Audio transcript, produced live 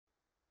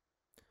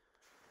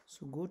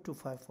So go to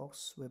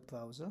Firefox web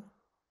browser.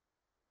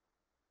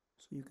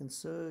 So you can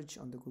search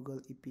on the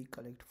Google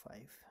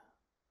EpiCollect5.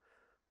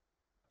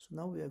 So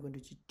now we are going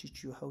to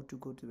teach you how to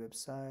go to the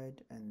website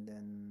and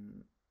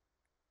then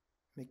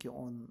make your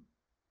own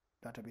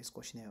database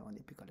questionnaire on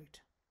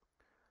EpiCollect.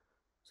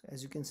 So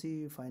as you can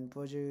see, find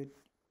project,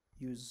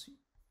 use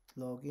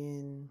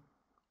login.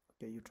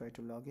 Okay, you try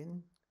to log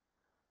in.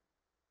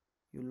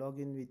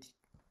 You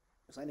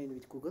sign in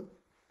with Google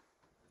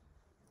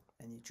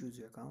and you choose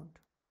your account.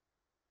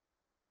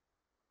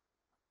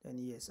 Then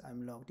yes,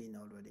 I'm logged in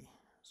already.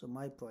 So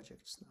my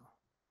projects now.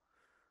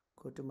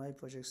 Go to my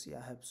projects. See,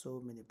 I have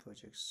so many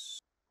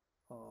projects.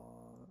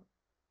 To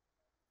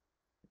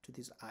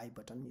this I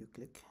button you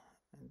click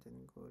and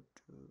then go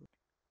to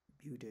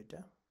view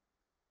data.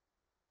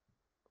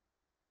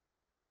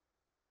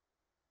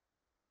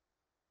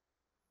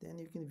 Then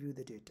you can view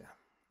the data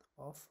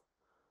of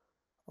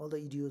all the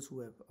videos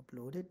who have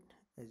uploaded.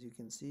 As you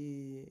can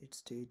see,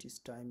 its date, its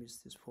time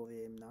is this 4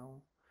 a.m.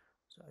 now.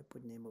 So I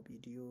put name of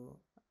video.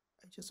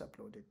 I just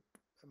uploaded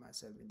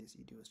myself in this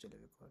video still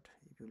record.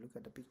 If you look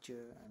at the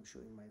picture, I'm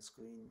showing my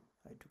screen.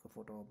 I took a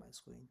photo of my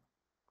screen.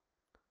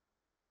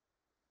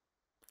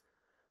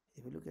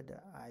 If you look at the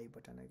I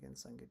button again,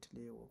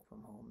 Sangetle work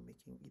from home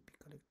making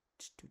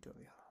EpiCollect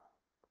tutorial.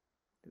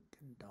 You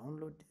can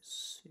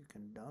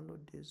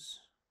download this.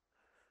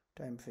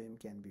 Time frame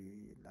can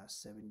be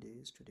last 7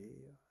 days, today,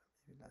 or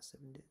maybe last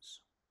 7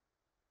 days.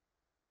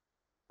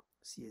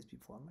 CSV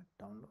format,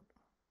 download.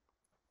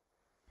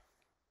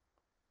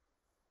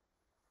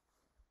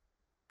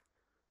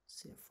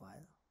 Save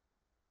file.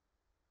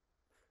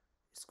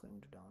 It's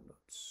going to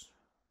downloads.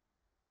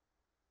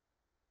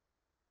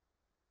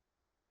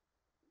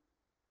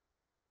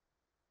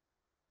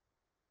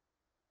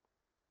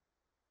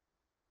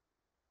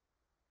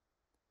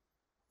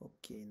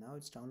 Okay, now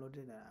it's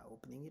downloaded and I'm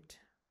opening it.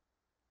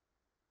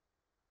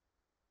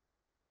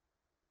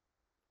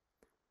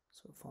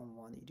 So form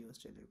 1 video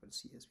still equal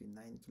CSV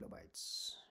 9 kilobytes.